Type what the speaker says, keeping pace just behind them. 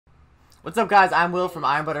What's up, guys? I'm Will from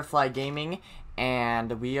Iron Butterfly Gaming,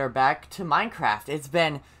 and we are back to Minecraft. It's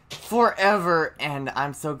been forever, and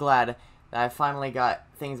I'm so glad that I finally got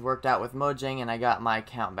things worked out with Mojang, and I got my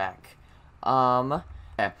account back.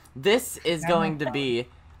 Okay. This is going to be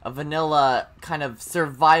a vanilla kind of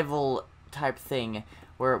survival type thing,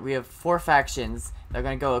 where we have 4 factions. They're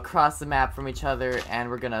going to go across the map from each other,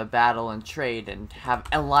 and we're going to battle and trade and have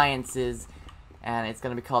alliances, and it's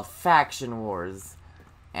going to be called Faction Wars.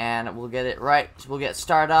 And we'll get it right. We'll get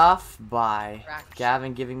started off by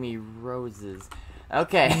Gavin giving me roses.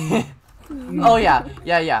 Okay. Oh yeah.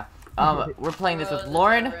 We're playing this with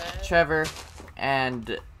Lauren, Trevor,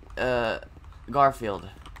 and Garfield.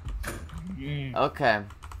 Okay.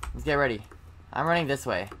 Let's get ready. I'm running this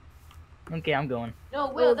way. Okay, I'm going.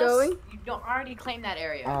 No, Will, you don't already claim that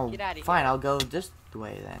area. Oh, get out of here. fine. I'll go this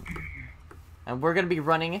way then. And we're gonna be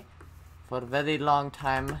running for a very long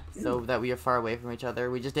time, so that we are far away from each other.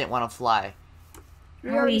 We just didn't want to fly. We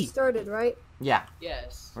already started, right? Yeah.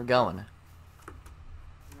 Yes. We're going.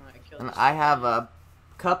 No, And I have a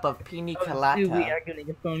cup of pina colada. Dude, we are getting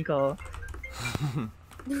a phone call.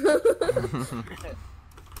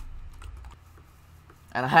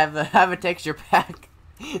 And I have a texture pack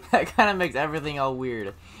that kind of makes everything all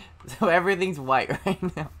weird. So everything's white right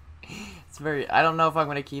now. It's very. I don't know if I'm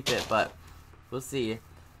gonna keep it, but we'll see.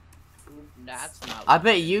 That's not. I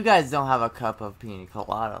bet you guys don't have a cup of pina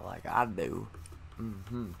colada like I do.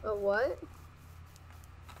 A what?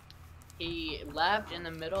 He left in the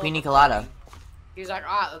middle. Pina of the colada. party. He's like,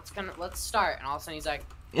 let's start, and all of a sudden he's like,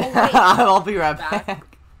 oh, wait. I'll be right Back.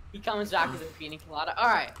 back. He comes back with a pina colada. All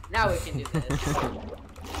right, now we can do this.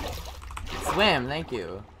 Swim, thank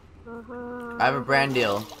you. I have a brand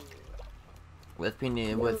deal with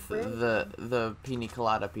the pina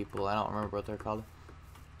colada people. I don't remember what they're called.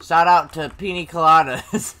 Shout out to pina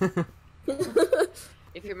coladas.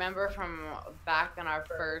 If you remember from back in our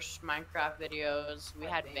first Minecraft videos, we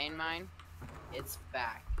had Vein Mine. It's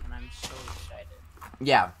back, and I'm so excited.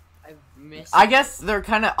 Yeah. I've missed. I guess they're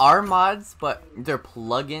kind of our mods, but they're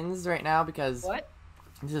plugins right now because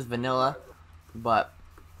this is vanilla. But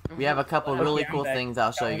we have a couple really cool things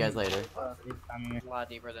I'll show you guys later. A lot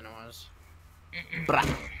deeper than it was.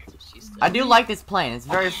 I do like this plane. It's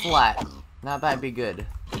very flat. Not that it'd be good,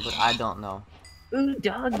 but I don't know. Ooh,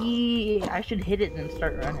 doggy! I should hit it and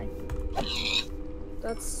start running.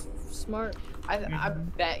 That's smart. I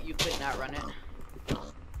bet you could not run it.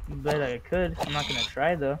 Bet I could. I'm not gonna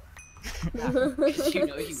try though. Because you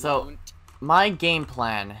know you won't. My game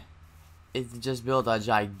plan is to just build a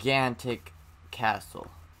gigantic castle.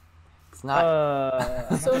 It's not.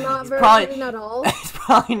 So not very probably, good at all. It's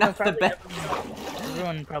probably not the best.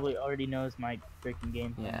 Everyone probably already knows my freaking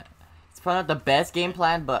game plan. Yeah. It's probably not the best game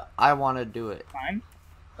plan, but I want to do it. Mine?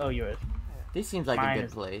 Oh, yours. This seems like Mine a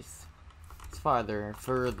good place. It's further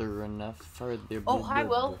enough. Further. Oh, hi,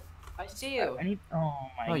 Will. I see you. Oh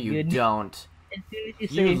my No, you goodness. don't. As soon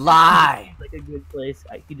as you say lie. Like a good place,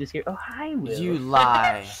 you just hear, oh hi, Will. You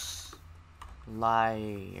lie.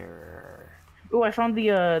 Liar. Oh, I found the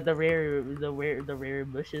rare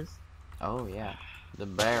bushes. Oh yeah, the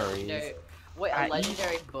berries. Wait, a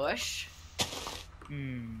legendary bush?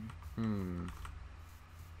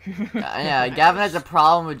 Yeah, Gavin has a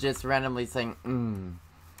problem with just randomly saying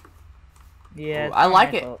Yeah, ooh, I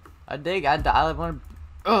like it. I dig. I want to.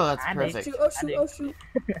 Oh, that's perfect. Shoot, oh shoot.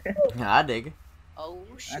 Yeah, I dig. Oh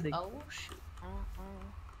shoot! Oh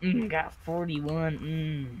shoot! Got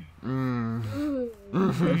 41.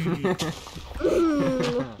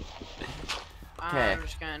 Okay,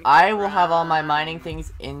 I will have all my mining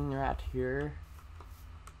things in right here.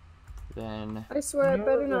 Then I swear I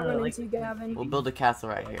better not run into you, Gavin. we'll build a castle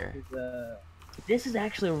right here. This is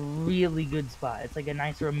actually a really good spot. It's like a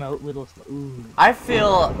nice remote little. Ooh. I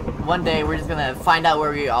feel one day we're just gonna find out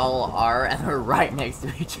where we all are, and we're right next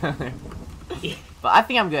to each other. But I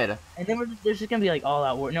think I'm good. And then there's just gonna be like all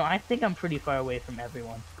out war. No, I think I'm pretty far away from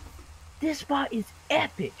everyone. This spot is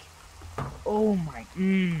epic. Oh my.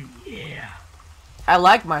 Yeah. I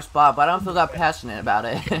like my spot, but I don't feel that passionate about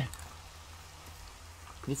it.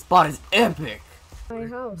 This spot is epic. My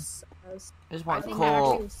house. This I one's think I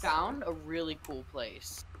cool. actually found a really cool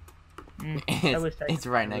place. It's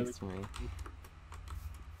right next to me.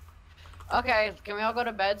 Okay, can we all go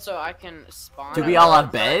to bed so I can spawn? Do we all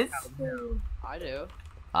have beds? I do.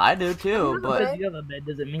 I do too, But but if you have a bed,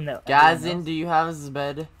 does it mean that? Gazin, do you have a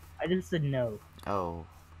bed? I just said no. Oh.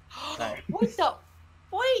 Sorry. What the?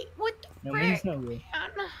 Wait, what the? No means no. Will.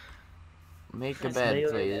 Make a bed,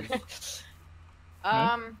 please.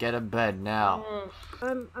 Get a bed now.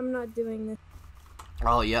 I'm not doing this.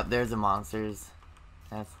 Oh, yep, there's the monsters.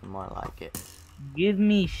 That's more like it. Give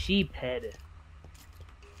me sheep head.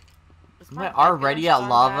 Is Am my I duck already gonna at spawn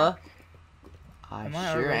lava? back? I Am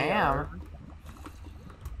I sure already at am. lava?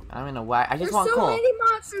 I'm in a whack. I just There's want so coal. many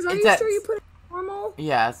monsters. Are It's you at- sure you put it normal?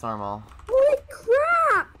 Yeah, it's normal. Holy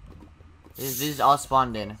crap! These all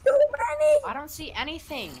spawned in. So many! I don't see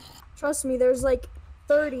anything. Trust me, there's like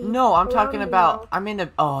 30. No, I'm around talking me about. now. I'm in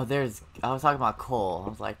a. Oh, there's. I was talking about coal. I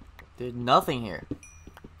was like, there's nothing here.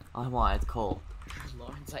 All I want is coal.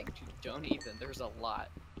 Lauren's like, dude, don't even. There's a lot.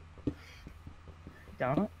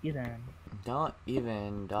 Don't even. Don't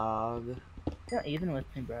even, dog. Don't even with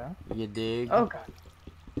me, bro. You dig? Oh god.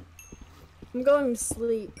 I'm going to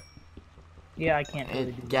sleep. Yeah, I can't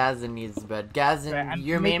really do that. Gazin needs a bed. Gazin, Right, I'm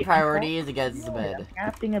your main making- priority is to get Yeah, a bed.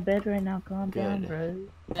 I'm crafting a bed right now. Calm down, Good.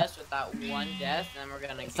 bro. Just with that one death, then we're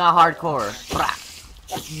gonna. It's not hardcore. Brah.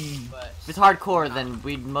 Mm. But If it's hardcore, then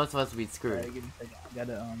most of us would be Alright, screwed. give me a second. I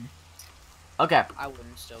gotta Okay. I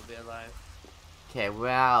wouldn't still be alive. Okay.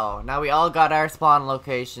 Wow. Now we all got our spawn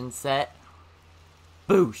location set.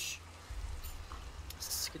 Boosh.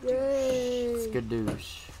 Yay!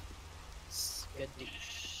 Skadoosh.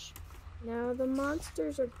 Skadoosh. Now the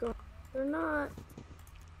monsters are gone. They're not.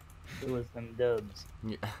 it was them dubs.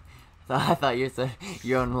 Yeah. I thought you said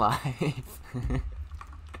your own life.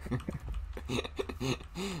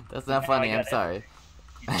 That's not Now funny. I I'm got it. sorry.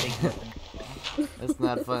 Take nothing. That's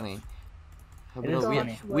not funny. We It is don't,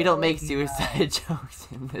 funny. we don't make suicide jokes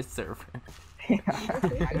in this server.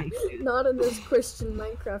 Not in this Christian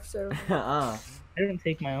Minecraft server. I don't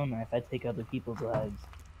take my own life. I take other people's lives.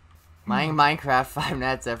 My Minecraft Five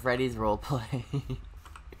Nights at Freddy's roleplay.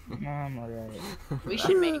 No, I'm alright. We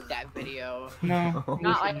should make that video. No. we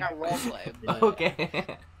Not like shouldn't. a roleplay, but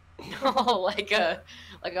Okay. no, like a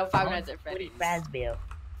Five Nights at Freddy's. Fazbear.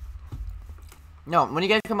 No, when you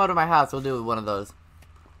guys come out of my house, we'll do one of those.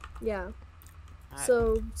 Yeah. Alright.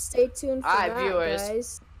 So stay tuned for Alright, that, viewers.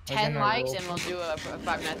 guys. 10 We're gonna likes roll. and we'll do a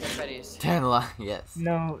Five Nights at Freddy's. 10 yes.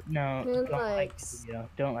 No, no. 10 Don't like likes. the video.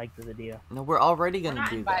 Don't like the video. No, we're already We're gonna not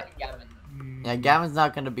do that. inviting Gavin. Mm, Yeah, Gavin's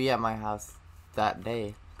not gonna be at my house that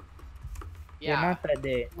day. yeah, Yeah. not that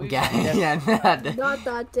day. We- Yeah, that day. Not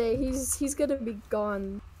that day. He's gonna be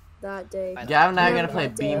gone that day. By Gavin and I are Yeah, gonna play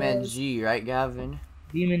that day is- BeamNG, right, Gavin?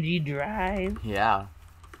 Demon G Drive. Yeah.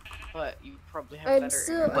 But you probably have I'm better.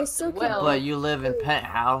 still- I still can't- well, But you live in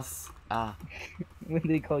penthouse. Ah. When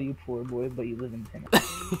they call you poor boy, but you live in Penn.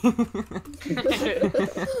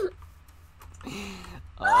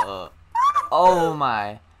 Oh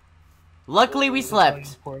my. Luckily we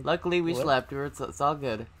slept. Poor- Luckily we What? slept. It's all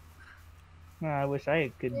good. No, I wish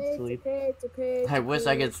I could It's sleep. okay, it's okay, it's I wish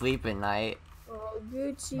I okay. could sleep at night. Oh,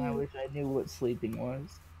 Gucci. I wish I knew what sleeping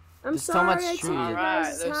was. I'm There's so sorry much I took trees. your Alright,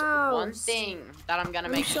 guys' there's house. one thing that I'm gonna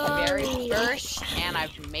I'm make the very sorry. first, and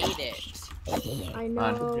I've made it. I Run.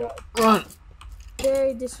 know. Run.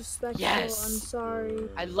 Very disrespectful. Yes. I'm sorry.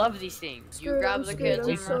 I love these things. You Screwed, grab I'm the screwed, kids I'm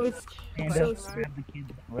and so run. And so up, screwed. grab the kids,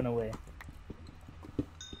 and run away.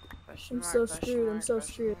 Question I'm mark, so question screwed. I'm mark, so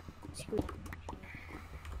question screwed. mark.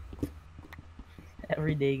 Screwed.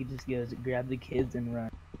 Every day he just goes, grab the kids and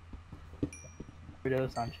run.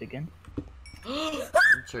 Overdose on chicken. I'm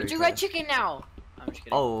sure It's you a red can. chicken now. I'm just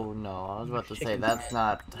kidding. Oh no, I was about to say Chicken that's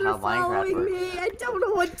not They're how Minecraft following works. me. I don't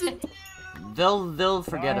know what to do. They'll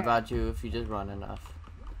forget Why? about you if you just run enough.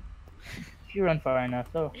 If you run far enough,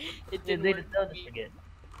 though, It they, didn't they, work they'll for just me. forget.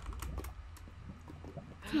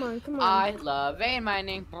 Come on, come on. I love vein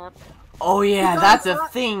mining. Oh yeah, guys that's a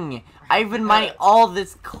got- thing. I've been mining all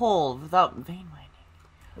this coal without vein mining.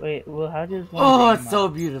 Wait, well, how does one Oh, vein it's mine? so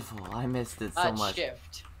beautiful. I missed it so much.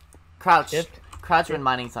 Shift. Crouch. Shift? Crouch when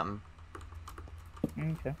mining something.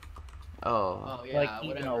 Okay. Oh. Oh yeah, Like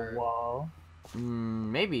even whatever. a wall.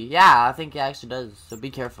 Maybe. Yeah, I think it actually does. So be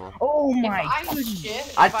careful. Oh If my I goodness. shift,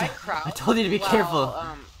 if I I t- crouch. I told you to be while, careful.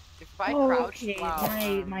 If I Oh, crouch okay,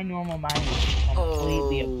 while, my normal mind is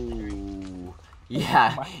completely Oh.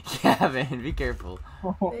 Yeah, Gavin, be careful.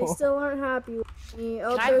 They still aren't happy with me.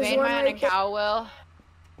 Oh, Can I there's vein one mine a right there. cow will?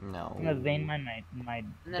 No. I'm gonna vein my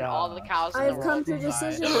And then all the cows in I've the come world to a will die.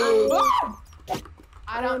 decision.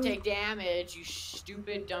 I don't Um, take damage, you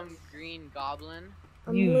stupid dumb green goblin.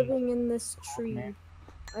 I'm You- living in this tree. man.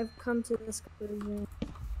 I've come to this conclusion.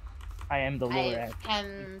 I am the lower I've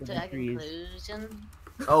come to a trees. conclusion.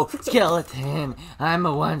 Oh, skeleton! I'm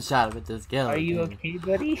a one shot with the skeleton. Are you okay,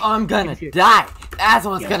 buddy? I'm gonna Here. die! That's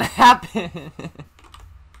what's Yeah. gonna happen!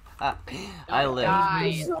 I Don't live.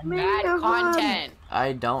 die. So many Bad of 'em. content.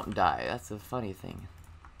 I don't die. That's a funny thing.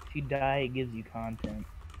 If you die, it gives you content.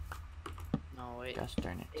 No, it, Gosh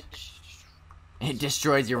darn it. it It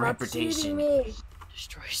destroys your Stop shooting reputation. me.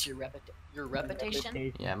 destroys your reputation. Your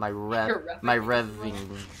reputation? Yeah, my Your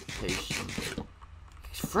reputation.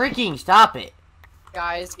 Freaking stop it!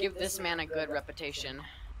 Guys, give this man a good reputation.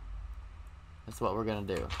 That's what we're gonna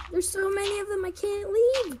do. There's so many of them, I can't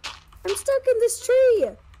leave. I'm stuck in this tree.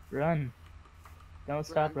 Run. Don't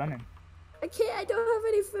stop running. I can't. I don't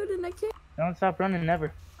have any food, and I can't. Don't stop running,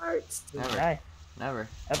 never. Hearts. You'll Never. die. Never.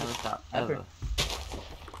 Ever. Never stop. Ever. Ever.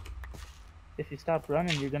 If you stop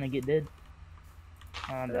running, you're gonna get dead.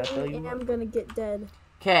 Did I tell you I what? am gonna get dead.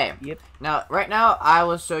 Okay. Yep. Now, right now, I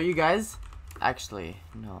will show you guys. Actually,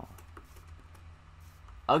 no.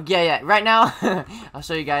 Oh yeah. Right now, I'll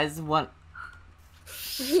show you guys one.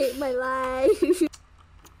 I hate my life.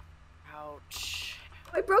 Ouch.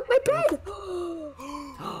 I broke my bed.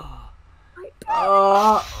 My bed.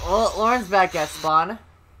 Oh, well, Lauren's back at spawn.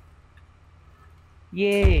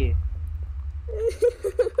 Yay!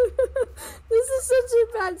 This is such a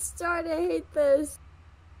bad start. I hate this.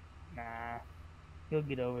 Nah. You'll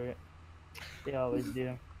get over it. They always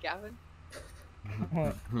do. Gavin?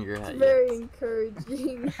 What? Your It's head, very yes.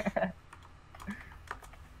 encouraging. I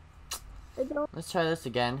don't. Let's try this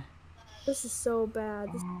again. This is so bad.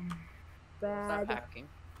 This is Stop bad. hacking.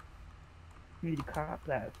 Need to cop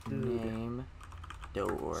that food. Name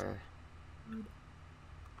door.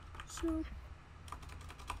 So.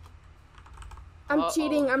 I'm Uh-oh.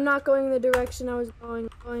 cheating. I'm not going the direction I was going.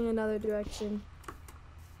 I'm going another direction.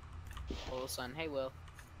 Little son. Hey, Will.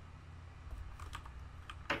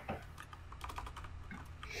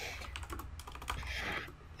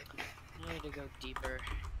 I need to go deeper.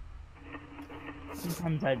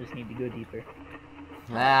 Sometimes I just need to go deeper.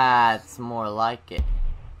 That's more like it.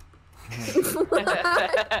 No.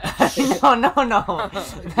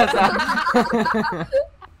 That's not.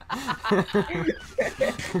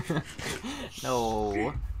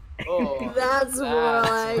 No. Oh, That's more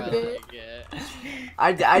like more it.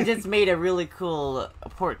 like it. I just made a really cool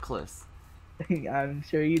port clips. I'm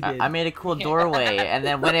sure you did. I made a cool doorway, and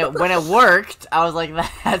then when it worked, I was like,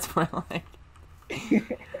 that's more like.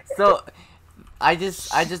 So, I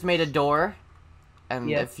just made a door, and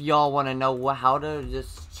Yep. if y'all want to know how to,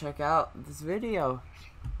 just check out this video.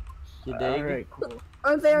 You dig? Alright, cool.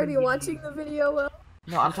 Aren't they already watching the video? Well,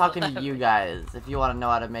 No, I'm talking to you guys. If you want to know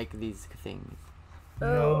how to make these things.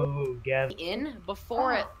 No, Gavin. In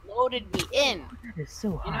before it loaded me in. That is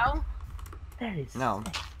so You hot. know? That is. No.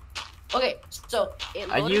 Okay, so it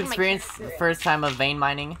Are loaded you my experienced the character first time of vein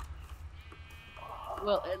mining? in.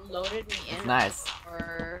 Well, it loaded me in. It's nice.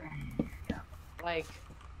 Or like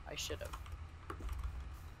I should have.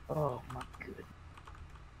 Oh my good.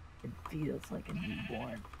 It feels like a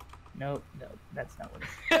newborn. No, that's not what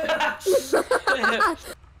it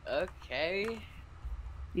is. Okay.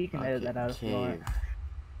 You can edit that out if you want.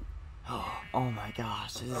 Oh my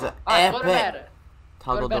gosh, this is Alright, go to epic. bed. Go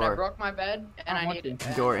Toggle to bed. I door. broke my bed and I I want need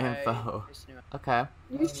to. Door info. Okay.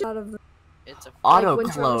 you should out of the. It's a Auto when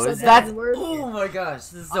Trevor close. said the That's. N-word. Oh my gosh,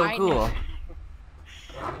 this is so I cool.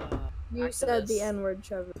 You said the N-word,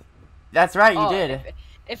 Trevor. That's right, you Oh, did.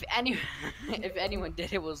 If anyone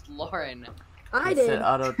did, it was Lauren. I It did. said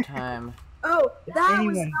auto time. Oh, If that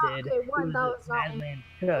was anyone not. did, Okay, it one, that was not. Badland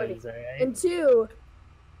Cuz, alright? And two,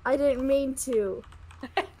 I didn't mean to.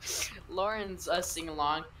 Lauren's sing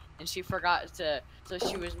along, and she forgot to. So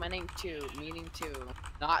she was meaning to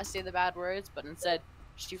not say the bad words, but instead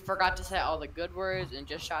she forgot to say all the good words and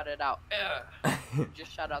just shouted out. Ugh.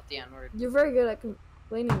 Just shout out the N word. You're very good at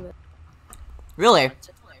complaining. That. Really?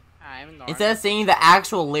 I'm Lauren. Instead of singing the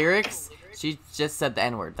actual lyrics, she just said the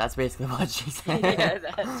N word. That's basically what she said. Yeah,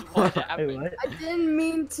 that's what Wait, happened. what? I didn't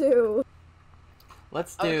mean to.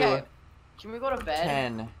 Let's do Okay, can we go to bed?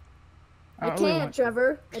 10. I I don't really can't, want to.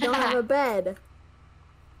 Trevor. I don't have a bed.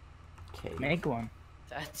 Okay. Make one.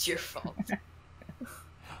 That's your fault.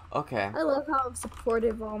 Okay. I love how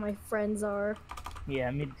supportive all my friends are.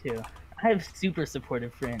 Yeah, me too. I have super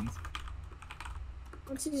supportive friends.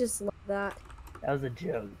 Don't you just love that? That was a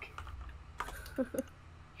joke.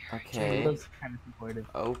 Okay. Those kind of supportive.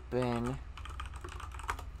 Open.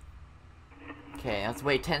 Okay, let's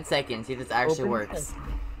wait 10 seconds. See if this actually Open works. sesame.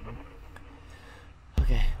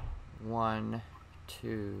 Okay. 1,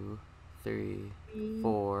 2, 3,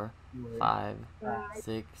 4, 5,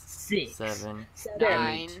 6, 6, 7.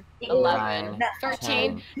 9, 8, 11, 9, 13,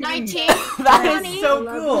 10. 19. That is so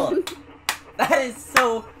 11. cool! That is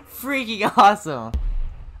so freaking awesome!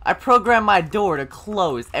 I programmed my door to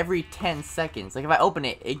close every 10 seconds. Like if I open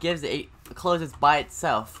it, it closes by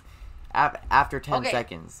itself after 10 Okay.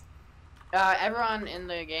 seconds. Everyone in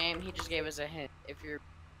the game, he just gave us a hint. If you're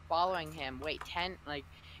following him, wait 10, like,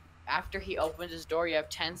 after he opens his door, you have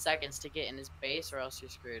 10 seconds to get in his base or else you're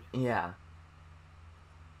screwed. Yeah.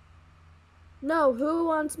 No, who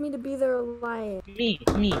wants me to be their alliance? Me.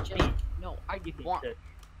 No, I You can want. cook.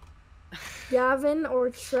 Gavin or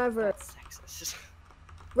Trevor? That's sexist.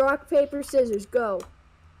 Rock, paper, scissors, go.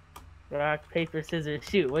 Rock, paper, scissors,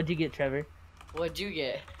 shoot. What'd you get, Trevor? What'd you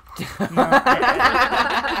get?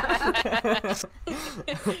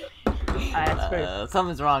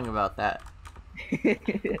 Something's wrong about that.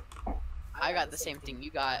 I got the same thing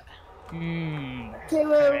you got. Okay,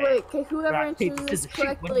 wait. Okay, whoever Rock, answers paper, this scissors, shoot. What'd you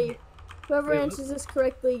correctly, get? whoever Wait, what? answers this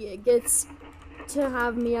correctly gets to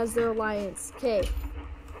have me as their alliance. Okay.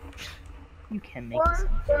 You can make this.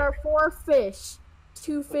 There are 4 fish.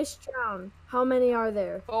 2 fish drown. How many are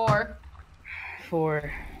there? 4.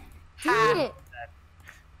 4. Dang it.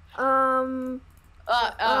 I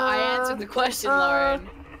answered the question, Lauren.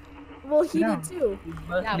 Well, he No. did too. You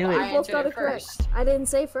both Yeah, knew but it. I We both answered got it it correct. first. I didn't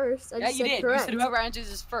say first. I Yeah, just you said did. correct. You said whoever answers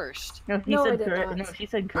is first. No, he No, I said did correct. not. No, she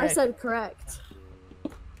said I correct. said correct.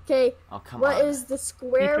 Okay, Oh, come what on. is the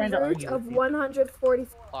square trying to root argue of with you.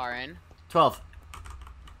 144? Lauren. 12.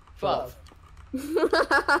 12.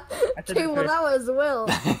 Okay, it well first. that was Will.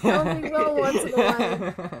 I don't think Will wants an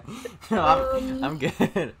alliance. No, I'm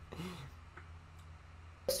good.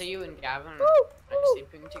 So you and Gavin Woo, are woo,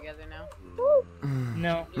 sleeping together now? woo.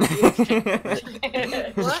 No.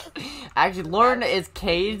 What? Actually, Lauren is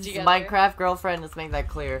Cade's Together? Minecraft girlfriend. Let's make that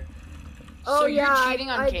clear. Oh so yeah, you're cheating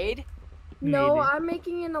on Cade? No, Maybe. I'm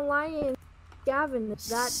making an alliance. Gavin, is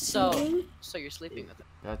that So- cheating? So you're sleeping with him?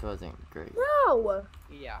 That wasn't great. No.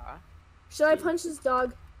 Yeah. Should I punch this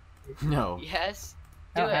dog? No. Yes.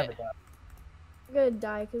 I Do don't have it. a dog. I'm gonna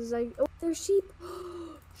die because oh, there's sheep.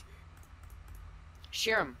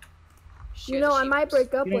 Shear him. You know, I might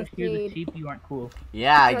break up You don't with hear the Cade. sheep, you aren't cool.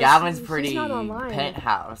 Yeah, Because Gavin's she's pretty not online.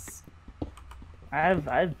 penthouse. I have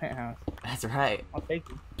penthouse. That's right. I'll take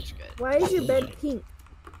it. That's good. Why is your bed pink?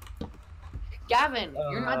 Gavin,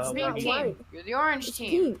 you're not the It's same not team. white. You're the orange It's team.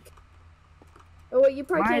 pink. Oh wait, you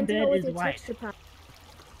probably My can't bed tell with is your white. texture pack.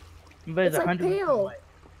 But It's it's like 100% pale. white.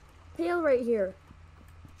 Pale right here.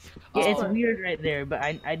 Yeah, it's Oh. weird right there, but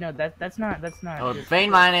I know that's not Oh, just- vein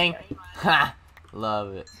mining. Ha!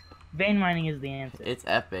 Love it. Vein mining is the answer. It's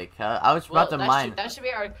epic. I was Well, about to that mine. should, that should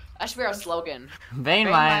be our slogan. Vein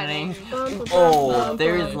Vein mining. mining. Oh,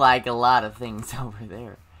 there's like a lot of things over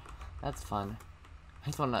there. That's fun. I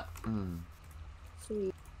just wanna.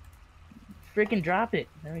 Sweet. Freaking drop it.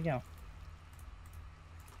 There we go.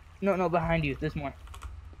 No, behind you. There's more.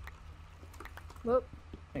 Whoop,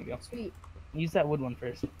 There you go. sweet. Use that wood one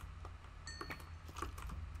first.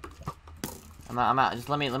 I'm out. Just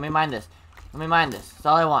let me mine this. Let me mine this. That's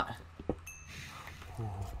all I want. Let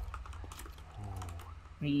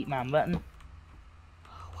me eat my button. Oh,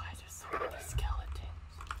 why is there so many skeletons?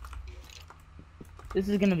 This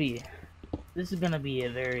is gonna be a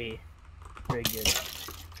very good.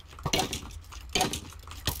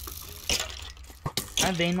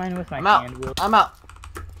 I vein mine with my I'm out. hand. Will. I'm out.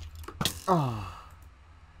 Oh,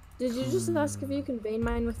 Did you just ask if you can vein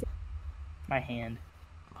mine with your... My hand.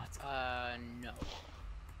 let's No.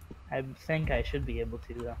 I think I should be able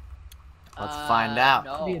to though. Let's find out.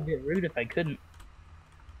 No. It'd be a bit rude if I couldn't.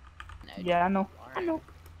 No, Yeah, I know. Lauren.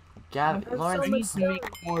 Gab, That's Lauren. I so need much to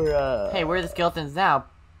make more. Hey, where are the skeletons now?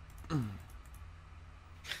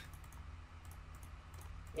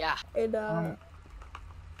 Yeah. And,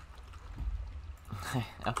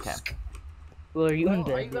 Okay. Well, are you in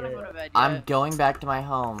Oh, are you bed? gonna yet? go to bed I'm yet? going back to my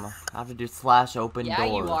home. I have to do / open Yeah,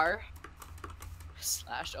 door. you are.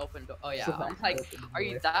 / open door. Oh yeah. I'm like, are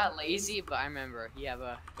you that lazy? But I remember you have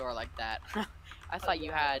a door like that. I thought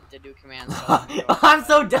you had to do commands. to open the door. I'm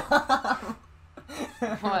so dumb.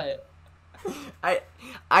 What?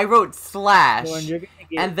 I wrote / Lauren, you're gonna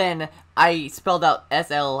get. and then I spelled out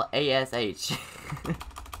SLASH.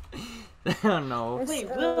 I don't know. Wait,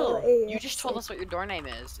 Will, you just told us what your door name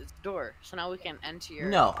is. It's door. So now we can enter your.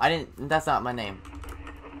 No, I didn't. That's not my name.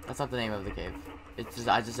 That's not the name of the cave. It's just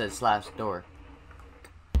I just said / door.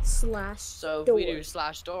 / So if door. we do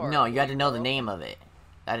 / door. No, you had to know the name of it.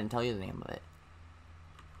 I didn't tell you the name of it.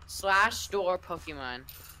 / door Pokemon.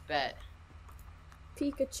 Bet.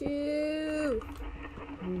 Pikachu!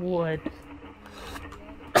 What?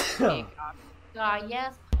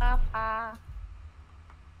 Yes, Papa.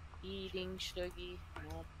 Eating Shuggy,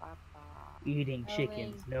 no Papa. Eating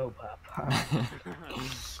chickens, no papa.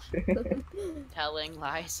 Telling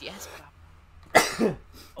lies, yes, Papa.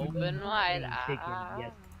 Open wide. Eating chicken,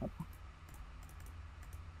 yes.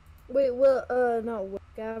 Wait, Will, no, Will,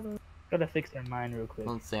 Gavin. Gotta fix their mind real quick.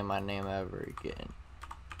 Don't say my name ever again.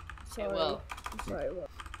 Hey, Sorry. Will. I'm sorry, Will.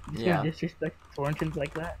 You Yeah. gonna disrespect Thorntons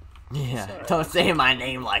like that? Yeah, Sorry. don't say my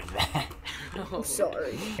name like that. I'm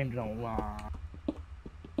sorry. Names don't lie.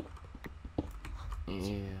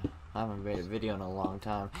 Yeah, I haven't made a video in a long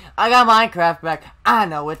time. I got Minecraft back. I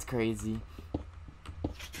know it's crazy.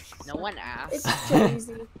 No one asked. It's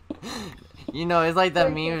crazy. You know, it's like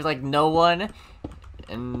that meme. It's like no one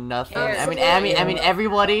and nothing. I mean,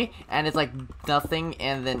 everybody, and it's like nothing,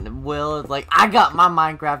 and then Will is like, I got my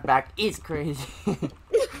Minecraft back. It's crazy.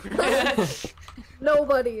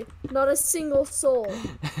 Nobody. Not a single soul.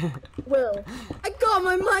 Will. I got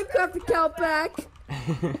my Minecraft account back.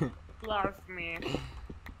 Love me.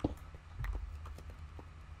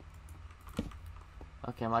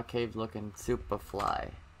 Okay, my cave's looking super fly.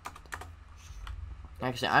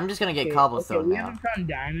 Actually, I'm just gonna get Okay, cobblestone we now. haven't found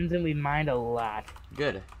diamonds and we mined a lot.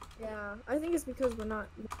 Good, Yeah, I think it's because we're not.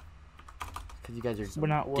 because you guys are We're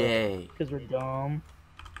not what? gay. Because we're dumb.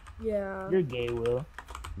 Yeah. You're gay, Will.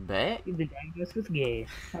 Bet? You've been diagnosed with gay.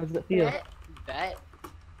 How does that feel?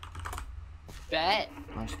 Bet.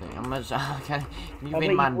 Actually, I'm gonna. Can you I made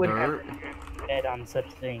bet my you would have dirt? Bet on such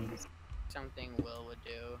things. Something Will would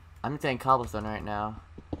do. I'm saying cobblestone right now.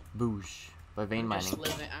 Boosh. By vein mining.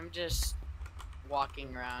 I'm just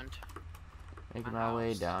walking around. Making my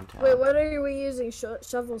way downtown. Wait, what are we using?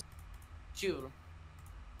 Shovels? Shoot.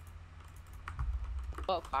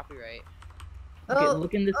 Oh, copyright. Okay, Oh,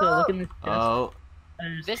 look in this. oh. Look in this chest. Oh,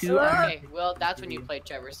 There's This two okay. Well, that's when you play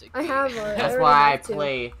Trevor 16. I have one. that's already why I have two.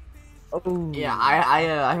 play. Oh. Yeah,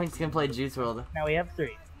 I'm just gonna play Juice World. Now we have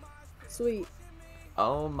 3. Sweet.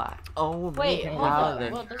 Oh my, oh Wait, Okay, hold how on. they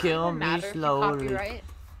Well, does it kill even me matter if you slowly. copyright?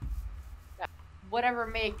 Whatever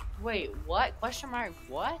make. Wait, what? Question mark?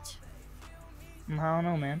 What? I don't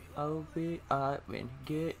know, man. OP, I've been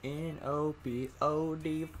getting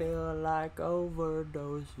OPOD, feel like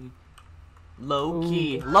overdosing. Low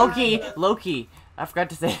key, Ooh. low key, low key. I forgot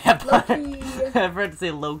to say that part. Low-key. I forgot to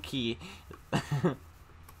say low key. Not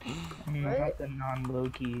Right. the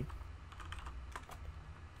non-low-key.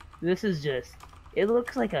 This is just. It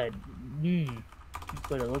looks like a. That's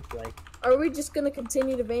what it looks like. Are we just gonna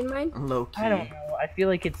continue to vein mine? Low key. I don't know. I feel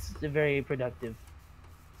like it's very productive.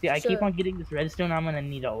 See, I keep Sure. on getting this redstone. I'm gonna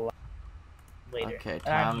need a lot later. Okay,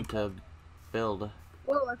 And I time need- to build.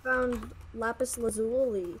 Well, I found lapis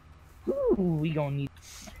lazuli. Ooh, we gonna need.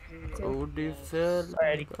 Oh, do you feel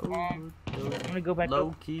Alrighty, like come on. I'm gonna go back low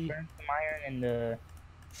up, key? burn some iron, and gonna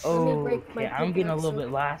Oh, break my okay. I'm getting a little pickaxe.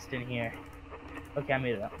 bit lost in here. Okay, I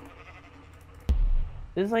made it up.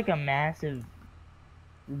 This is like a massive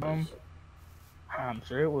room. I'm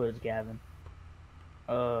sure it was, Gavin.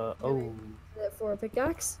 Oh, Is it for a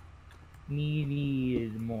pickaxe?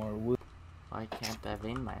 needed more wood. Why can't I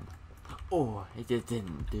vein mine? Oh, it just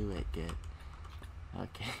didn't do it good.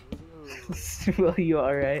 Okay. Well, you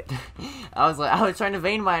alright? I was trying to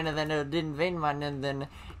vein mine and then it didn't vein mine and then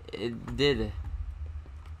it did.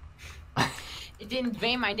 It didn't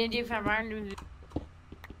vein mine. Didn't even find.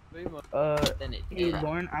 Then it Hey, did.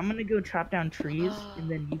 Lauren, I'm gonna go chop down trees, and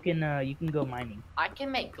then you can go mining. I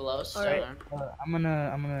can make glowstone. Alright. I'm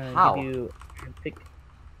gonna How? give you a pick.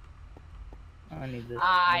 I need this.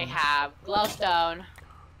 I have glowstone.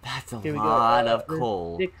 That's a Here we go. lot of There's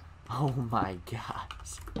coal. 6. Oh my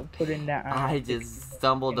gosh. I'll put in that. I just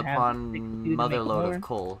stumbled can have upon 6 to mother make load more. of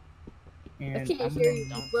coal. And I can't I'm hear gonna- you.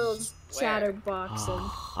 don't Will's swear.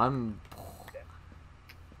 chatterboxing. I'm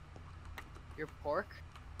Your pork.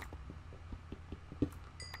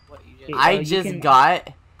 What you just? Okay, I you just can-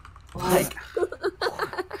 got like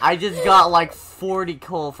I just got like 40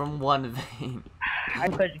 coal from one vein.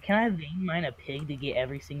 Can I vein mine a pig to get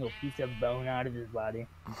every single piece of bone out of his body?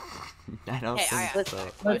 I don't Hey, think so.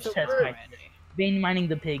 Let's Which test word? my vein mining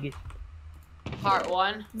the pig. Part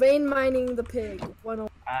 1. Vein mining the pig.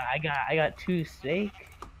 I got 2 steak.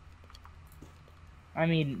 I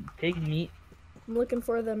mean pig meat. I'm looking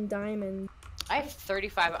for them diamonds. I have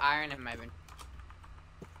 35 iron in my bin.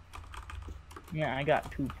 Yeah, I got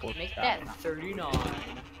 2 pork Make chops. that 39.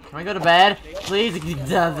 Can I go to bed? Please,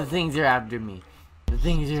 the things are after me. The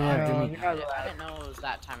things are after No, me. you're not I allowed. didn't know it was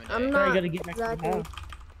that time of day. I'm I not gotta get back to the exactly.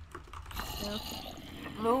 house.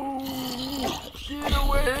 No, get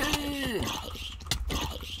away!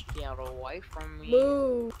 Get away from me.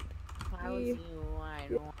 Move. How do I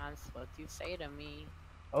know what I'm supposed to say to me?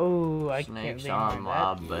 Oh, I can't Snakes vein on mine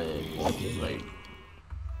my that. bed. Like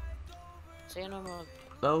Say no more.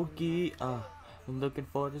 Loki, I'm looking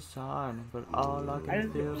for the sun, but all I I can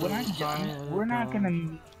just, feel when I'm is done, we're not gonna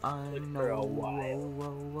meet. I for know. a while.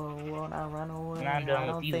 Whoa, I run away. When I'm done I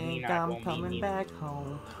with don't you, we think not I'm gonna meet coming you. back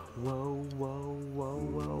home. Whoa.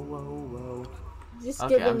 Just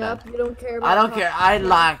Okay, I'm giving done. up. You don't care about. I don't care. I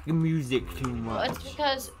like music too Well, much. it's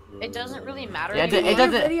because it doesn't really matter. Yeah, anymore. it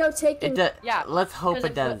doesn't- Video taken. It does. Yeah, Let's hope because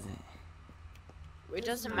it doesn't. it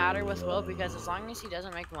doesn't matter with Will because as long as he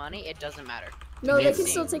doesn't make money, it doesn't matter. No, they can Amazing.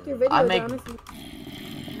 still take your video I make- down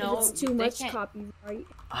if, No, if it's too they much can't. copyright.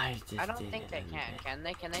 I just I don't did think they it. can. Can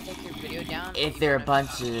they? Can they take your video down? If even they're a if-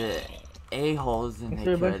 bunch of a-holes, then If they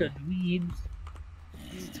they're a bunch could. of dweebs,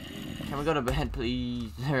 Can we go to bed,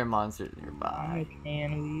 please? There are monsters how nearby.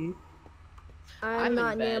 can we? I'm I'm in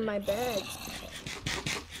not near bed. my bed.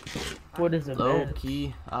 What is a Low bed?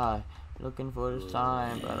 key, looking for the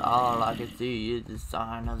sign, but all I can see is the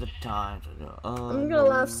sign of the times. I'm gonna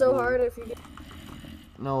laugh so hard if you get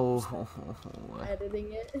No.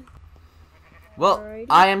 editing it. Well, Alrighty.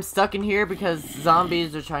 I am stuck in here because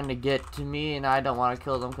zombies are trying to get to me, and I don't want to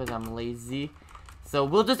kill them because I'm lazy. So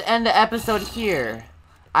we'll just end the episode here.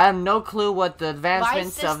 I have no clue what the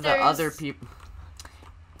advancements of the other sisters. people.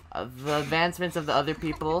 The advancements of the other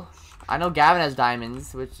people. I know Gavin has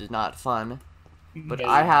diamonds, which is not fun. But No.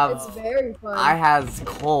 I have. It's very fun. I has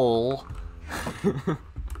coal.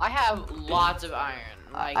 I have lots of iron.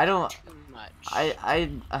 Like, I don't- too much. I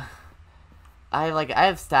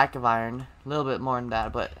have stack of iron, a little bit more than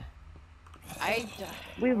that, but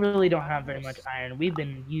We really don't have very much iron. We've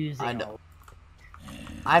been using. I know.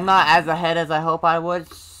 I'm not as ahead as I hope I would,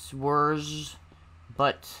 Swerge,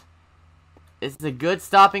 but it's a good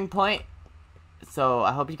stopping point. So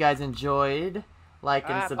I hope you guys enjoyed. Like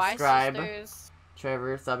and Bye, subscribe. sisters.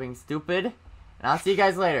 Trevor, subbing stupid, and I'll see you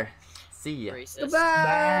guys later. See ya. Racist.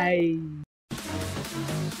 Goodbye.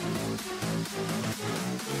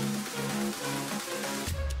 Bye.